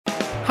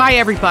Hi,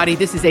 everybody.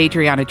 This is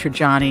Adriana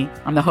Trajani.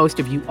 I'm the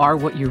host of You Are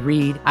What You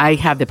Read. I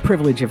have the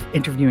privilege of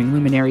interviewing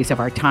luminaries of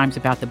our times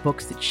about the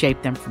books that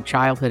shaped them from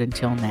childhood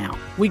until now.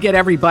 We get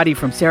everybody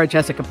from Sarah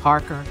Jessica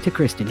Parker to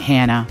Kristen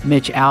Hanna,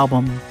 Mitch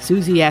Albom,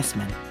 Susie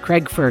Essman,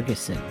 Craig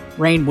Ferguson,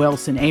 Rainn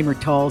Wilson, Amor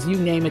Tolls, you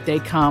name it, they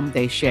come,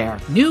 they share.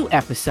 New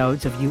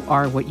episodes of You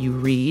Are What You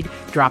Read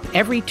drop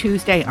every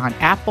Tuesday on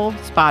Apple,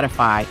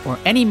 Spotify, or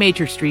any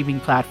major streaming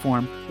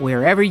platform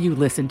wherever you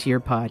listen to your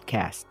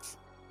podcasts.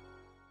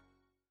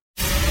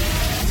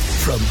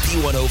 From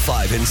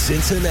B105 in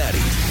Cincinnati,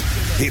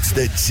 it's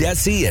the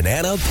Jesse and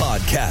Anna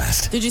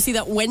podcast. Did you see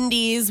that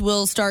Wendy's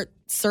will start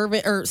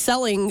serving or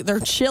selling their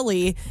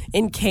chili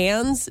in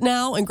cans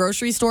now in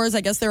grocery stores?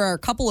 I guess there are a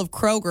couple of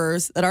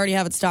Krogers that already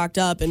have it stocked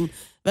up, and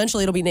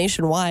eventually it'll be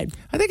nationwide.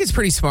 I think it's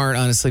pretty smart,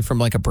 honestly, from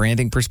like a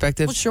branding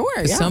perspective. Well, sure,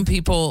 yeah. Some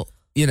people,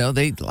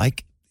 they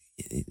like,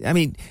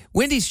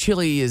 Wendy's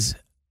chili is,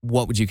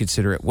 what would you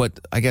consider it? What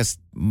I guess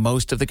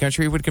most of the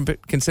country would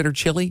consider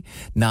chili,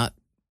 not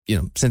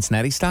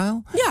Cincinnati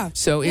style. Yeah.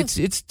 So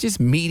it's just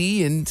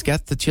meaty, and it's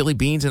got the chili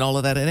beans and all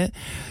of that in it.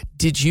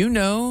 Did you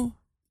know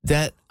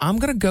that I'm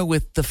going to go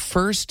with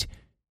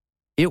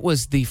it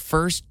was the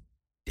first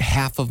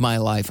half of my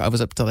life. I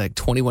was up to like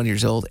 21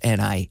 years old, and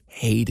I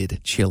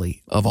hated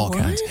chili of all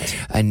kinds.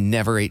 I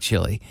never ate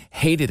chili.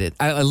 Hated it.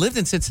 I lived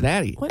in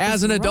Cincinnati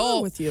as an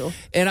adult. With you?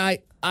 And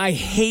I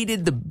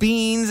hated the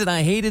beans, and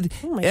I hated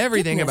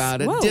everything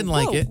about it. Didn't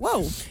like it.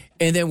 Whoa.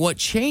 And then what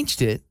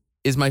changed it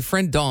is my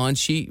friend Dawn.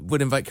 She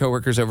would invite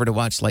coworkers over to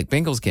watch like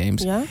Bengals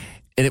games. Yeah.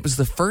 And it was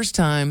the first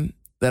time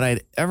that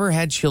I'd ever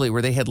had chili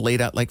where they had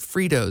laid out like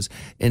Fritos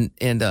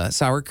and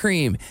sour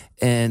cream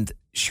and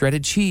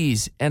shredded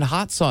cheese and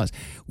hot sauce.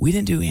 We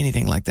didn't do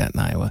anything like that in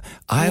Iowa.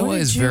 Iowa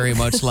is very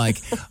much like,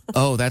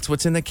 oh, that's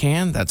what's in the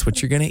can. That's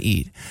what you're going to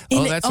eat.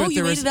 You ate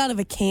it out of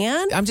a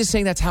can? I'm just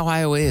saying that's how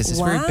Iowa is. It's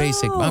very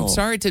basic. I'm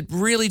sorry to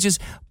really just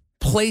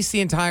place the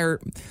entire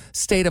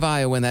state of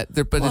Iowa in that,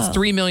 but it's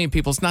 3 million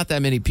people. It's not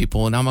that many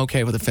people, and I'm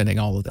okay with offending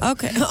all of them.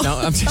 Okay. No,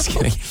 I'm just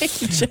kidding.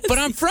 But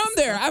I'm from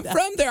there.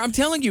 I'm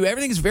telling you,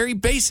 everything is very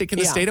basic in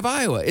the state of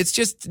Iowa. It's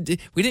just,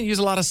 we didn't use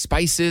a lot of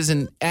spices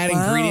and add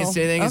ingredients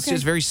to anything. It's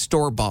just very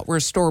store-bought. We're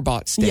a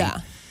store-bought state. Yeah.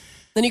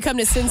 Then you come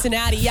to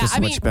Cincinnati. Yeah, it's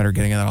much better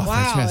getting that off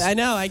my chest. I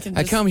know.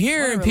 I come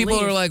here, and people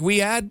are like,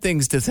 we add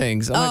things to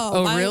things.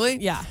 I'm like, really?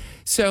 Yeah.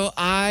 So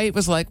I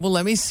was like, well,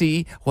 let me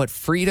see what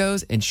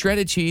Fritos and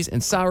shredded cheese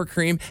and sour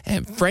cream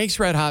and Frank's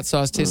Red Hot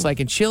Sauce tastes like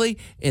in chili.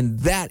 And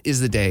that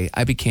is the day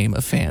I became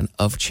a fan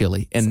of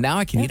chili. And now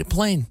I can eat it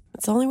plain.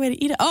 That's the only way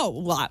to eat it. Oh,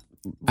 well,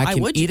 I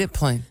can eat it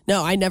plain.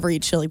 No, I never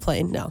eat chili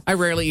plain, no. I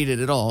rarely eat it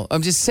at all.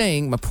 I'm just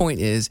saying, my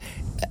point is,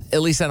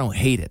 at least I don't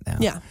hate it now.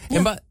 Yeah.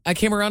 But I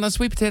came around on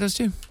sweet potatoes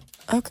too.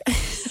 Okay.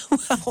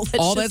 Well,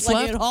 all that's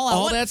left?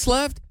 All that's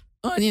left?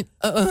 Onion.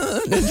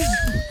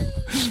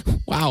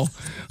 Wow.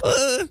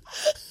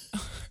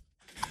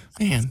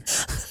 Man,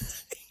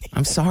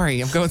 I'm sorry.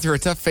 I'm going through a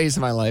tough phase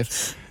of my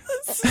life.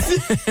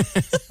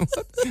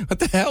 What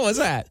the hell was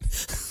that?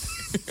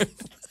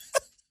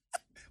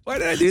 Why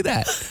did I do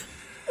that?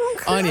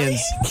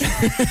 Onions.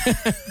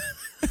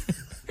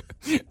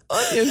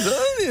 Onions.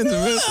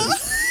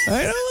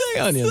 I don't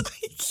like onions.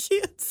 I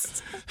can't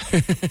stop.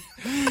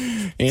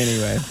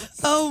 Anyway.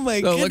 Oh, my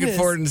goodness. So looking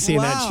forward to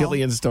seeing that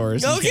chili in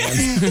stores.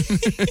 Okay.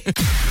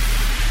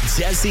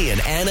 Jesse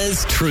and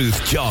Anna's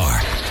Truth Jar.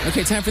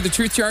 Okay, time for the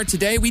Truth Jar.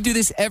 Today, we do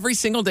this every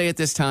single day at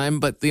this time,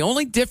 but the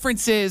only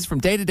difference is from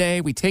day to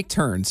day, we take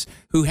turns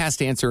who has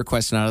to answer a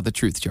question out of the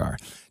Truth Jar.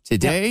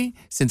 Today,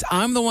 since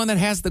I'm the one that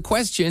has the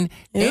question,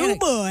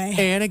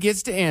 Anna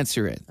gets to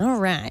answer it. All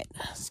right.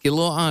 Let's get a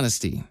little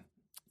honesty.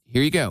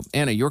 Here you go.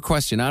 Anna, your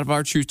question out of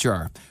our Truth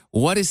Jar.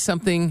 What is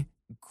something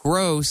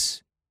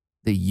gross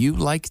that you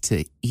like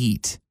to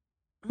eat?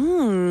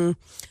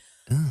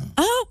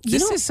 Oh,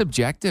 this is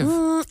subjective.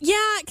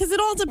 Yeah, because it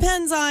all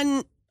depends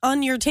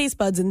on your taste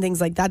buds and things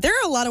like that. There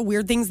are a lot of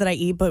weird things that I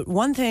eat, but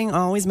one thing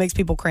always makes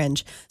people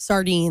cringe: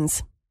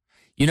 sardines.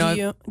 Do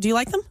you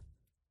like them?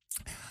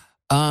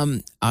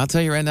 I'll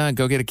tell you right now,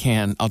 go get a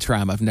can. I'll try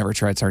them. I've never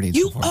tried sardines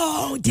before.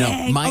 Oh,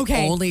 dang. No, my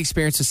only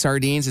experience with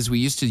sardines is we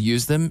used to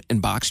use them in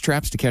box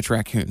traps to catch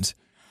raccoons.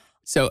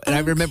 So, and I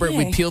remember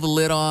we'd peel the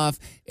lid off,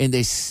 and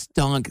they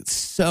stunk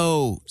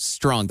so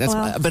strong.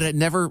 But I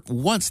never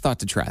once thought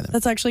to try them.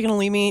 That's actually going to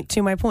lead me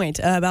to my point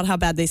about how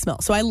bad they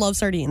smell. So I love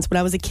sardines. When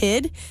I was a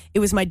kid, it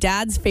was my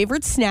dad's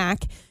favorite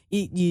snack.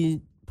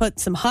 You put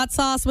some hot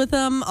sauce with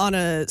them on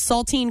a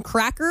saltine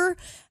cracker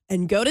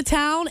and go to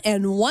town.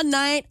 And one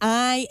night,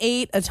 I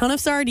ate a ton of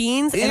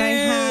sardines, and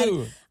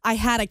I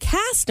had a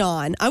cast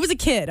on. I was a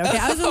kid, okay?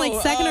 I was in like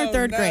second or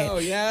third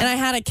grade. Yeah. And I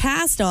had a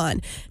cast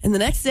on. And the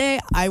next day,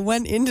 I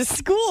went into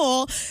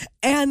school,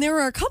 and there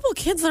were a couple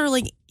kids that are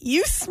like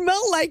you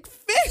smell like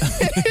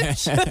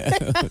fish.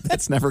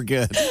 That's never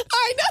good.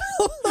 I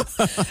know.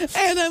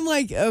 And I'm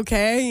like,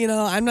 okay,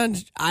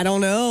 I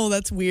don't know.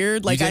 That's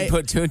weird. Like, you didn't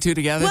put two and two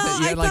together that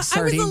you had like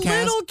sardine I was a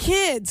cast? little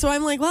kid. So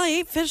I'm like, well, I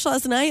ate fish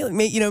last night.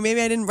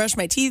 Maybe I didn't brush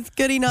my teeth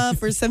good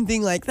enough or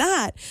something like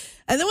that.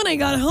 And then when I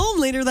got home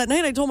later that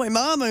night, I told my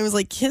mom, I was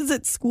like, kids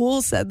at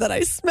school said that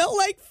I smell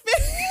like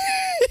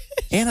fish.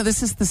 Anna,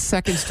 this is the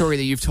second story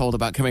that you've told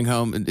about coming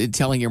home and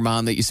telling your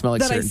mom that you smell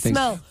like certain things.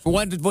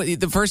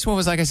 The first one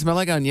was like, I smell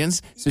like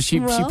onions. So she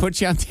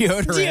put you on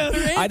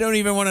deodorant. I don't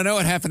even want to know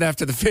what happened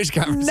after the fish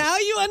conversation. Now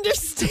you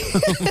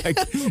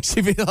understand.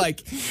 She'd be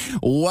like,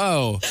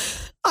 whoa.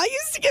 I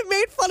used to get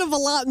made fun of a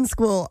lot in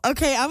school.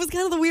 Okay, I was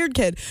kind of the weird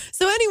kid.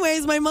 So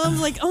anyways, my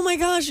mom's like, oh my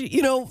gosh,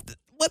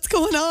 what's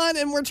going on?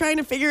 And we're trying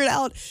to figure it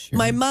out. Sure.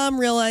 My mom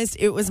realized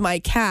it was my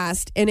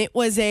cast, and it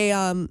was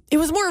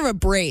more of a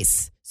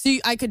brace. So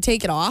I could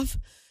take it off.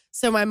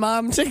 So my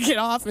mom took it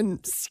off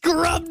and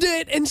scrubbed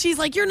it. And she's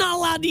like, you're not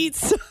allowed to eat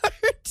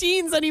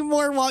sardines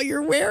anymore while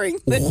you're wearing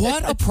this.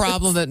 What a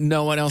problem that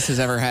no one else has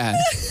ever had.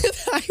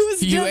 I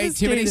was You ate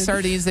too many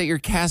sardines that your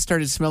cast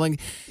started smelling.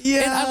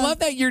 Yeah. And I love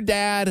that your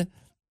dad,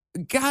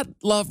 God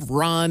love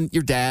Ron,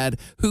 your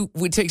dad, who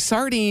would take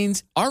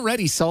sardines,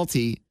 already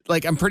salty.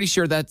 Like, I'm pretty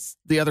sure that's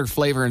the other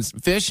flavor in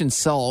fish and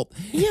salt.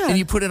 Yeah. And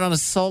you put it on a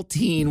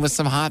saltine with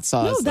some hot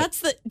sauce.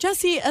 No,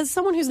 Jesse, as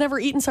someone who's never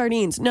eaten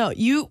sardines,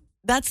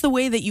 that's the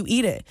way that you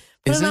eat it.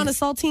 Put it on a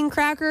saltine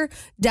cracker,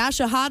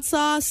 dash of hot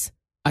sauce.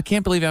 I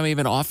can't believe I'm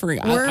even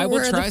offering. I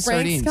will try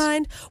sardines.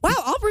 Kind. Wow,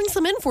 I'll bring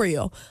some in for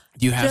you.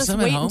 Do you have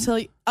some at home?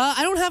 Until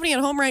I don't have any at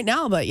home right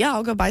now, but yeah,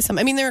 I'll go buy some.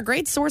 I mean, they're a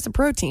great source of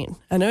protein.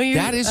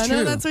 That is true. I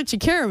know that's what you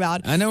care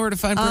about. I know where to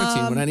find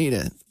protein when I need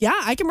it. Yeah,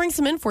 I can bring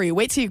some in for you.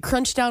 Wait till you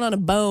crunch down on a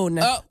bone.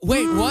 Oh,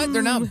 wait, what?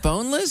 They're not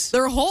boneless?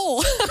 They're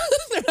whole.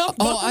 They're not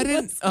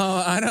boneless.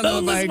 I don't know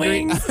if I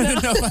agreed. I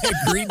don't know if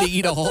I agreed to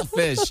eat a whole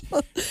fish.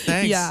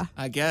 Thanks. Yeah.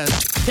 I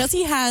guess.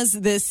 Jesse has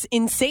this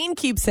insane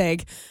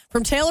keepsake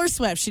from Taylor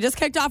Swift. She just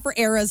kicked off her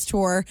Eras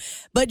tour.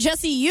 But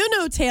Jesse, you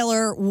know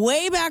Taylor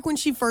way back when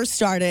she first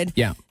started.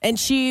 Yeah. And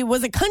she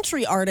was a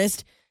country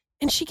artist.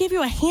 And she gave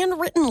you a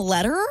handwritten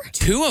letter?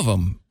 2 of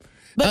them.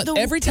 But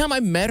every time I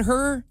met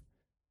her,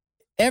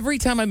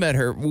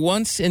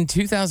 once in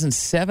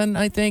 2007,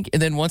 I think,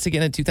 and then once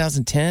again in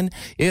 2010,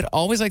 it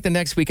always like the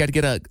next week I'd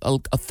get a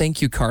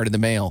thank you card in the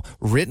mail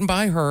written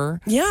by her.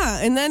 Yeah,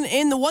 and then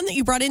in the one that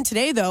you brought in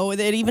today, though, it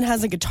even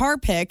has a guitar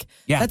pick.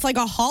 Yeah. That's like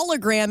a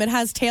hologram. It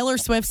has Taylor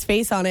Swift's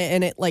face on it,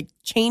 and it like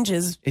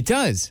changes. It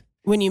does.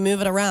 When you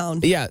move it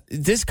around. Yeah,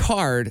 this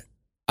card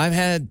I've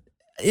had,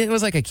 it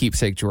was like a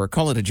keepsake drawer,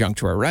 call it a junk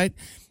drawer, right?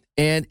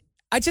 And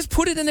I just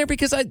put it in there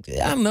because I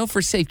don't know,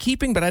 for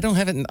safekeeping, but I don't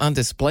have it on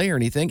display or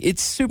anything.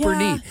 It's super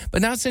neat.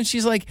 But now since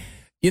she's like,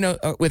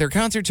 with her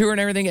concert tour and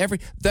everything,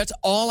 that's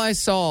all I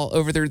saw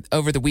over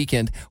the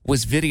weekend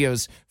was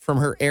videos from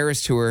her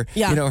Eras tour.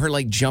 Yeah. Her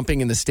like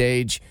jumping in the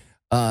stage,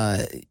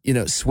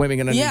 swimming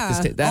underneath the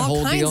stage. That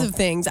whole deal. All kinds of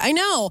things. I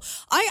know.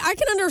 I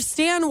can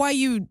understand why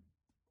you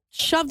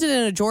shoved it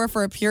in a drawer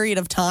for a period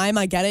of time.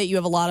 I get it. You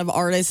have a lot of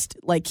artist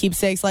like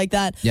keepsakes like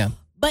that. Yeah.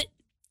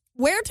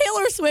 Where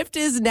Taylor Swift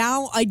is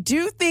now, I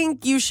do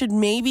think you should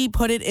maybe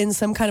put it in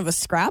some kind of a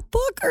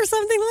scrapbook or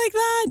something like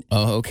that.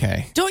 Oh,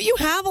 okay. Don't you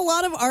have a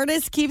lot of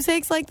artist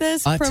keepsakes like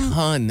this? A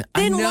ton. Then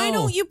I know. why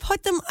don't you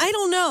put them, I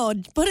don't know,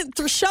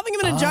 shoving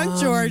them in a junk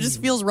drawer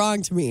just feels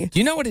wrong to me. Do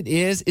you know what it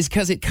is? Is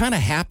because it kind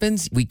of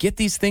happens. We get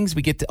these things.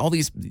 We get all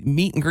these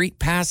meet and greet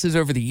passes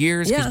over the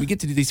years because we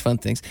get to do these fun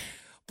things.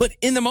 But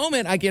in the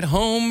moment, I get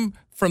home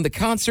from the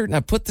concert and I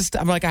put the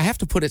stuff, I'm like, I have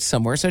to put it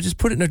somewhere. So I just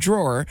put it in a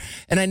drawer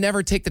and I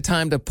never take the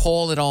time to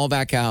pull it all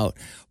back out.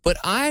 But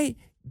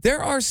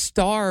there are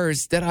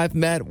stars that I've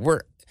met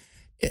where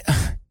it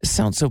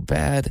sounds so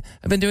bad.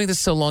 I've been doing this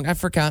so long. I've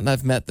forgotten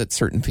I've met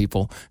certain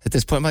people at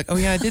this point. I'm like, oh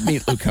yeah, I did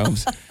meet Luke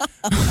Combs.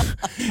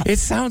 It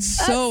sounds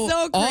so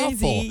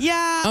crazy. Awful.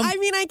 Yeah. I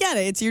mean, I get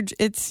it.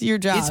 It's your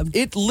job.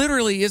 It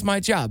literally is my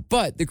job.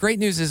 But the great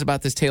news is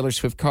about this Taylor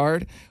Swift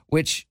card,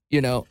 which,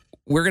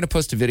 we're going to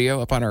post a video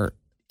up on our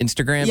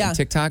Instagram and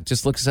TikTok.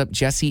 Just look us up,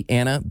 Jessie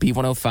Anna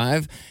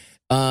B105.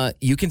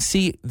 You can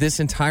see this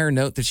entire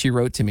note that she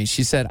wrote to me.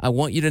 She said, I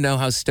want you to know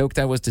how stoked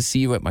I was to see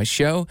you at my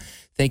show.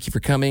 Thank you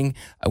for coming.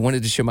 I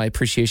wanted to show my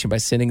appreciation by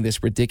sending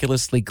this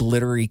ridiculously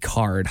glittery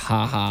card.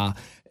 Ha ha.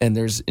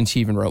 And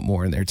she even wrote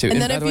more in there too.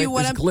 And then by if the way, you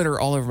went there's glitter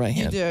all over my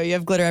hand. You do. You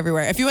have glitter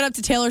everywhere. If you went up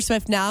to Taylor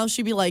Swift now,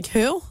 she'd be like,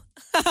 who?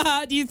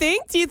 Do you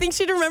think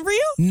she'd remember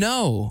you?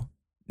 No.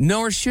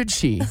 Nor should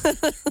she.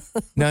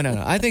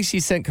 No. I think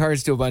she sent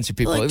cards to a bunch of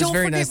people. It was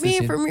very nice to see.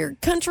 Don't forget me from your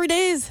country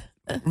days.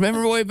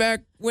 Remember way back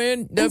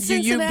when?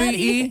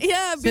 WUBE?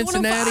 Yeah,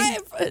 Cincinnati.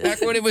 B105.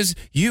 Back when it was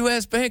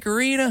U.S. Bank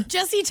Arena.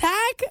 Jesse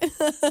Tack.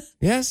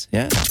 Yes.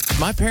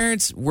 My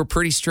parents were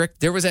pretty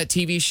strict. There was that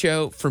TV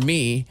show for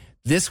me,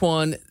 this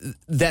one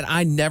that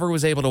I never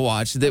was able to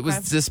watch. That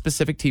was this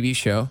specific TV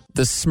show,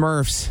 The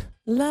Smurfs.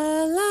 La,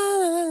 la,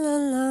 la, la,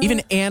 la.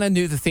 Even Anna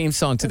knew the theme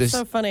song to this.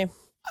 So funny.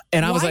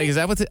 And I was like, is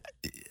that what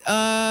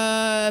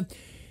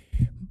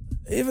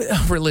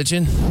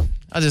religion?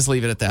 I'll just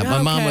leave it at that.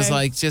 My mom was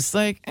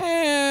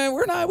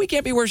Okay. we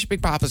can't be worshiping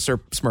Papa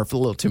Smurf a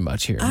little too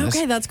much here.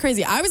 Okay, that's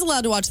crazy. I was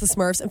allowed to watch the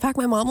Smurfs. In fact,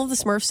 my mom loved the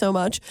Smurfs so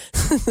much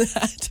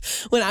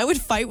that when I would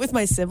fight with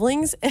my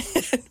siblings and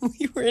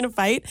we were in a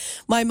fight,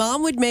 my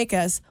mom would make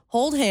us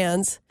hold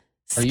hands.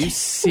 Are you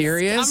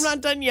serious? I'm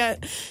not done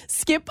yet.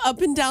 Skip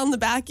up and down the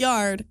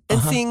backyard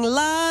and sing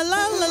la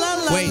la la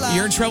la la. Wait,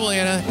 you're in trouble,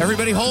 Anna.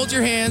 Everybody hold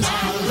your hands.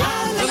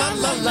 La la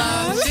la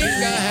la. Sing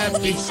a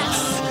happy.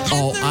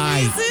 The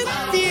reason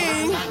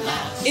being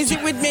is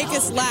it would make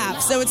us laugh.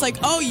 So it's like,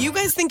 oh, you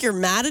guys think you're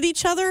mad at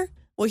each other?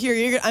 Well,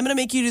 here, I'm going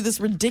to make you do this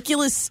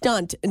ridiculous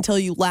stunt until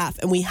you laugh.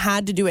 And we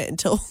had to do it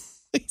until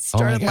we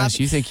started laughing.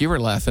 laughing. You think you were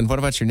laughing. What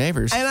about your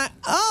neighbors? And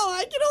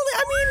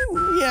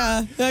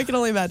I can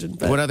only imagine.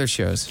 But, what other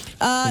shows?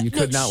 You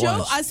could not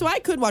watch. So I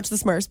could watch the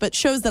Smurfs, but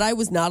shows that I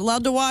was not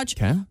allowed to watch,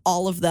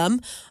 all of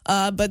them,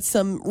 but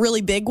some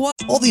really big ones.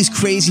 All these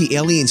crazy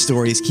alien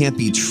stories can't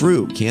be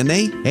true, can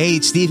they? Hey,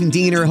 it's Stephen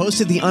Diener,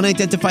 host of the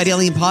Unidentified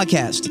Alien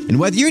Podcast. And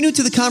whether you're new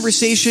to the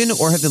conversation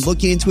or have been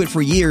looking into it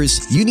for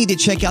years, you need to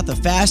check out the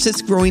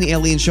fastest growing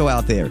alien show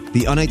out there,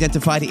 the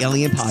Unidentified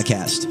Alien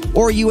Podcast,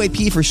 or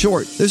UAP for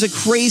short. There's a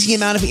crazy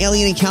amount of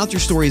alien encounter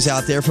stories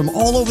out there from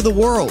all over the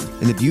world.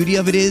 And the beauty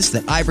of it is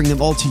that I bring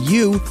them all to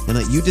you and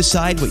let you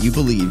decide what you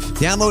believe.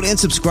 Download and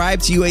subscribe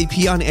to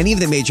UAP on any of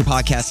the major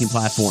podcasting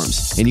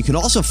platforms. And you can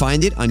also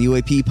find it on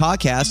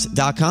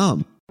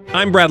UAPpodcast.com.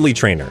 I'm Bradley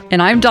Trainer.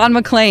 And I'm Don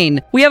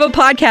McClain. We have a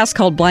podcast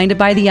called Blinded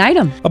by the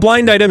Item. A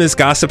blind item is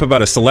gossip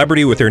about a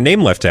celebrity with their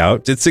name left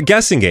out. It's a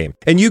guessing game,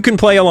 and you can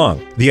play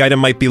along. The item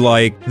might be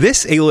like,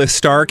 this A-list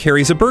star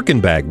carries a Birkin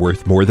bag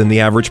worth more than the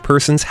average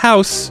person's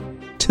house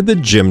to the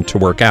gym to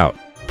work out.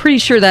 Pretty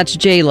sure that's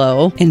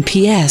J-Lo. And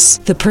P.S.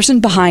 the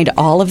person behind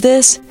all of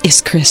this is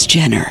Kris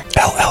Jenner,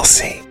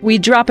 LLC. We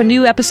drop a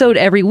new episode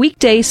every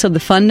weekday so the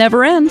fun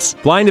never ends.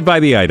 Blinded by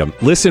the Item.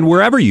 Listen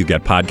wherever you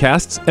get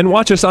podcasts and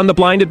watch us on the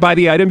Blinded by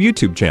the Item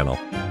YouTube channel.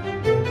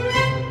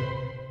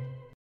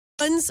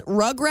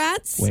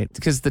 Rugrats. Wait,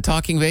 because the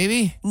talking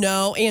baby?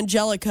 No,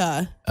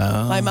 Angelica.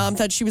 Oh. My mom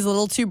thought she was a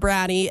little too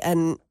bratty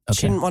and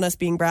she didn't want us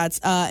being brats.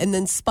 And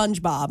then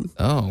SpongeBob.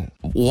 Oh,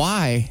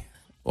 why?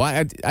 Why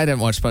I didn't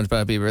watch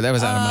SpongeBob either. That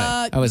was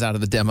I was out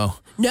of the demo.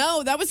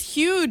 No, that was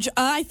huge.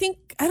 I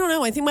think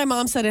my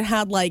mom said it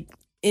had like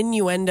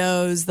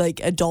innuendos, like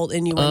adult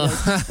innuendos,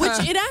 which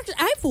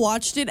I've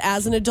watched it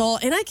as an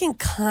adult and I can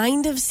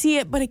kind of see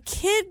it, but a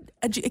kid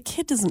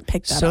doesn't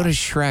pick that up. So does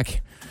Shrek.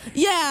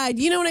 Yeah,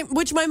 you know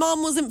which my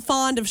mom wasn't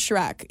fond of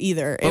Shrek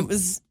either. It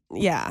was,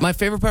 yeah. My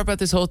favorite part about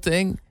this whole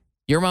thing,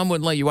 your mom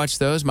wouldn't let you watch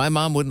those. My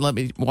mom wouldn't let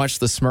me watch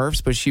the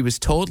Smurfs, but she was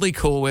totally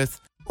cool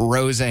with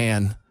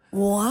Roseanne.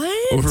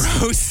 What?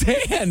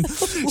 Roseanne.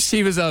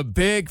 She was a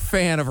big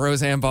fan of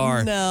Roseanne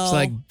Barr. No. She's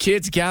like,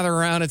 kids gather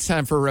around, it's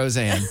time for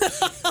Roseanne.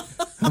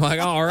 I'm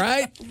like, all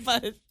right.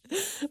 But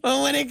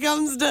when it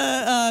comes to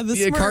the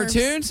Smurfs.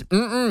 Cartoons?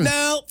 Mm-mm.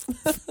 No.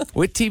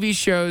 What TV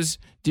shows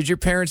did your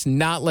parents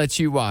not let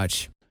you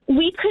watch?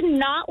 We could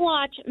not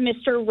watch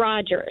Mr.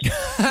 Rogers.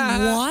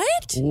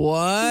 What?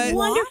 What?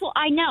 Wonderful,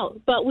 I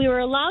know, but we were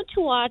allowed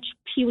to watch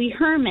Pee Wee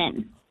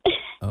Herman.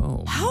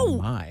 Oh,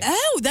 my.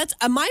 Oh, that's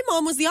my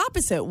mom was the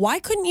opposite. Why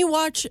couldn't you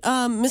watch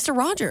Mr.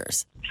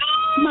 Rogers?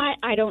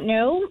 I don't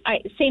know.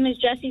 Same as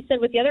Jesse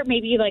said with the other,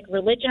 maybe like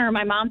religion, or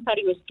my mom thought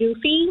he was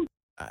goofy.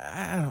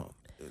 I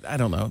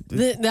don't know.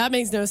 That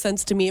makes no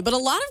sense to me. But a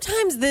lot of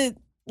times the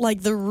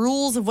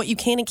rules of what you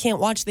can and can't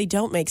watch, they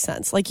don't make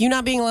sense. Like you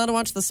not being allowed to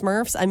watch the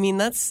Smurfs. I mean,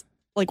 that's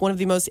like one of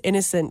the most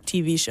innocent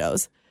TV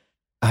shows.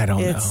 I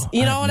don't know.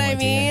 You know I have what no I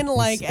idea. mean?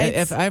 Like,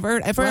 if I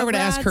were to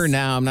ask her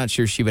now, I'm not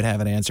sure she would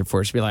have an answer for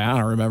it. She'd be like, I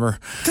don't remember.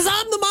 Because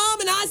I'm the mom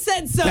and I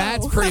said so.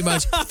 That's pretty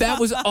much, that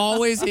was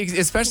always,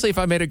 especially if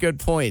I made a good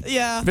point.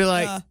 Yeah. Be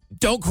like,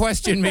 don't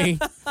question me.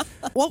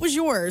 What was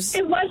yours?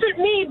 It wasn't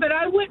me, but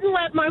I wouldn't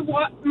let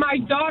my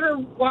daughter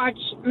watch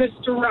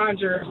Mr.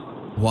 Rogers.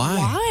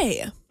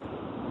 Why?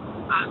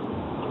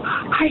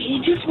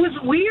 He just was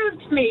weird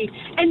to me.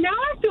 And now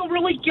I feel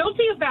really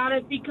guilty about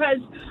it because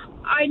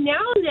I now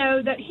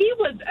know that he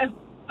was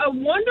a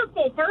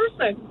wonderful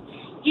person.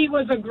 He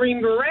was a Green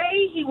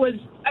Beret. He was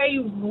a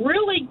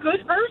really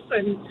good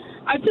person.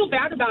 I feel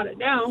bad about it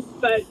now,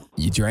 but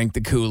you drank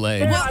the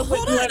Kool-Aid. Yeah, I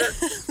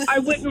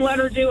wouldn't let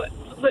her do it.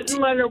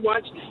 Wouldn't let her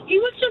watch. He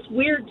was just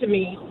weird to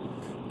me.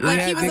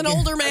 Like he was an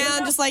older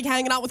man, just like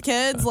hanging out with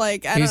kids.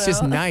 Like I don't know. He's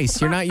just nice.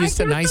 You're not used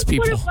to nice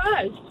people. That's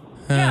what it was.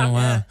 Oh, Yeah.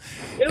 wow.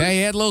 Yeah,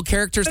 he had little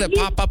characters that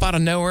pop up out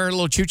of nowhere,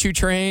 little choo-choo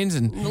trains.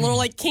 And the little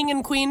like king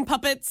and queen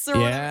puppets or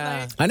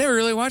whatever. I never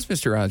really watched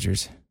Mr.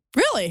 Rogers.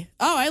 Really?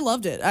 Oh, I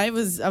loved it. I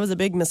was a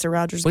big Mr.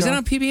 Rogers Was girl. it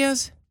on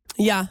PBS?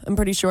 Yeah, I'm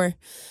pretty sure.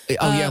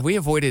 Yeah, we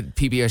avoided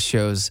PBS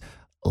shows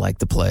like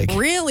the plague.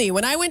 Really?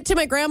 When I went to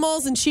my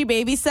grandma's and she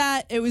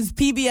babysat, it was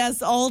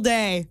PBS all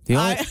day. The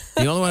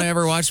only one I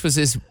ever watched was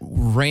this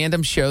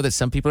random show that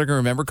some people are going to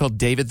remember called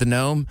David the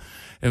Gnome.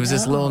 It was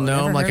this little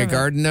gnome, like a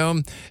garden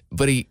gnome,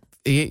 but he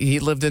he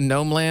lived in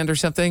Gnome Land or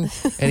something,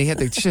 and he had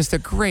just the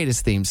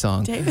greatest theme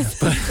song.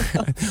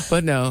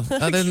 But no,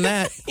 other than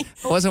that,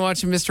 I wasn't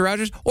watching Mr.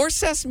 Rogers or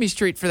Sesame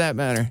Street for that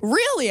matter.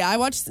 Really? I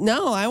watched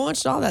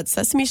all that.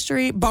 Sesame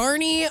Street,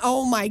 Barney.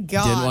 Oh my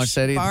gosh. Didn't watch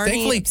that either.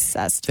 Barney,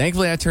 obsessed.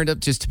 Thankfully, I turned up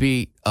just to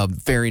be a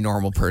very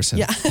normal person.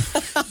 Yeah.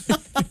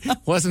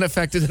 Wasn't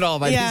affected at all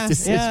by these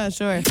decisions.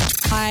 Yeah, sure.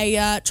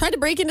 I tried to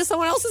break into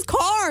someone else's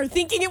car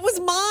thinking it was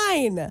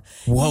mine.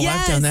 Whoa,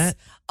 Yes. I've done that.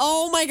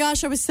 Oh my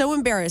gosh, I was so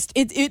embarrassed.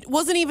 It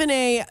wasn't even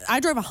I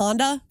drove a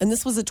Honda and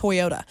this was a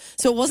Toyota.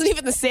 So it wasn't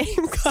even the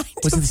same kind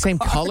Was of it the same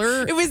car.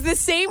 color? It was the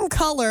same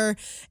color,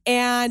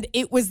 and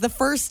it was the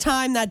first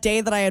time that day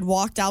that I had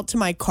walked out to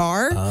my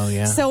car. Oh,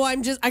 yeah. So I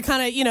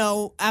kind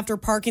of, after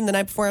parking the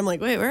night before, I'm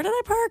like, wait, where did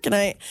I park?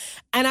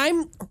 And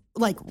I'm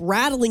like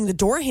rattling the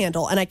door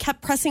handle, and I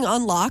kept pressing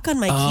unlock on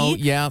my key. Oh,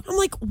 yeah. I'm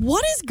like,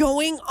 what is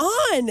going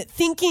on?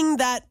 Thinking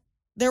that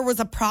there was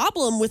a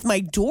problem with my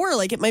door,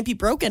 like it might be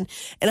broken.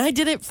 And I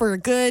did it for a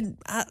good,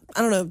 I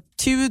don't know,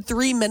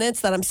 2-3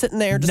 minutes that I'm sitting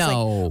there just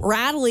like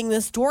rattling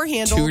this door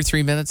handle. 2 or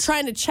 3 minutes?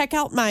 Trying to check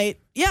out my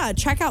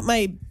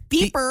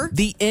beeper.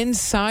 The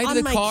inside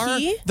of the car,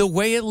 key? the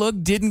way it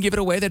looked didn't give it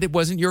away that it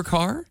wasn't your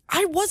car?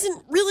 I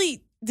wasn't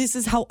really... This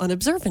is how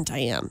unobservant I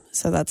am.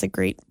 So that's a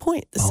great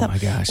point. Oh, my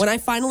gosh. When I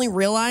finally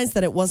realized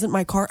that it wasn't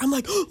my car, I'm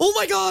like, oh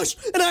my gosh.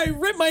 And I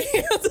ripped my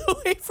hands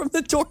away from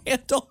the door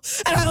handle.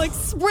 And I like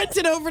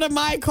sprinted over to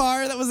my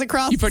car that was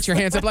across. You put your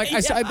hands up like, Yeah.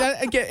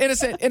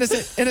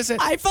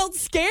 innocent. I felt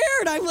scared.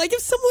 I'm like,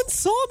 if someone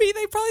saw me,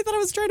 they probably thought I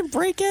was trying to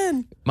break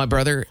in. My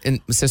brother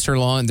and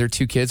sister-in-law and their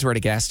 2 kids were at a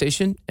gas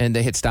station, and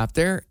they had stopped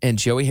there, and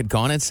Joey had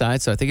gone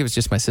inside. So I think it was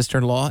just my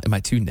sister-in-law and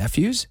my 2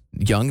 nephews,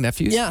 young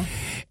nephews. Yeah.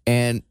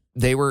 And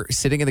they were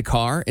sitting in the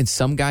car, and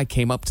some guy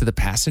came up to the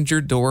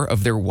passenger door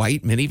of their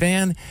white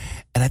minivan,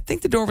 and I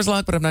think the door was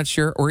locked, but I'm not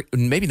sure, or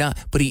maybe not.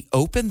 But he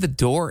opened the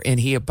door,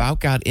 and he about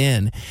got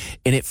in,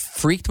 and it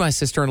freaked my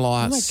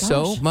sister-in-law out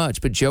so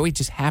much. But Joey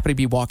just happened to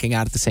be walking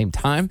out at the same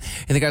time,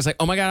 and the guy's like,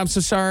 "Oh my God, I'm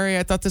so sorry.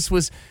 I thought this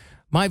was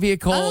my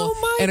vehicle." Oh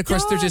my and of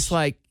course, they're just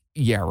like,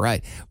 "Yeah,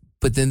 right."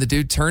 But then the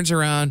dude turns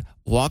around,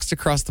 walks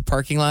across the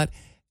parking lot,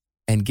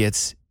 and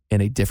gets in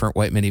a different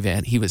white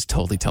minivan. He was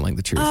totally telling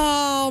the truth.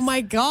 Oh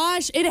my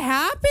gosh, it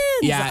happens.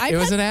 Yeah, it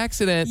was an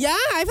accident. Yeah,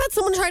 I've had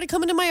someone try to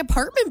come into my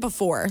apartment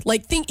before.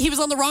 Like, think he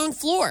was on the wrong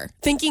floor,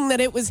 thinking that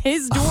it was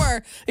his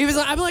door.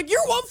 I'm like,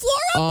 you're one floor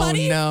up,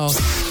 buddy. Oh,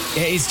 no.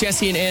 Hey, it's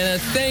Jesse and Anna.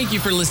 Thank you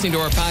for listening to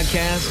our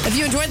podcast. If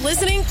you enjoyed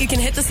listening, you can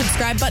hit the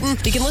subscribe button.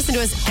 You can listen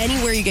to us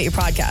anywhere you get your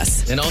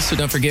podcasts. And also,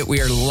 don't forget, we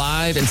are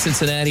live in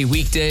Cincinnati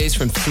weekdays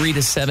from 3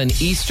 to 7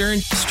 Eastern.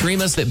 Stream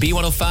us at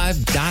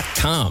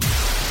B105.com.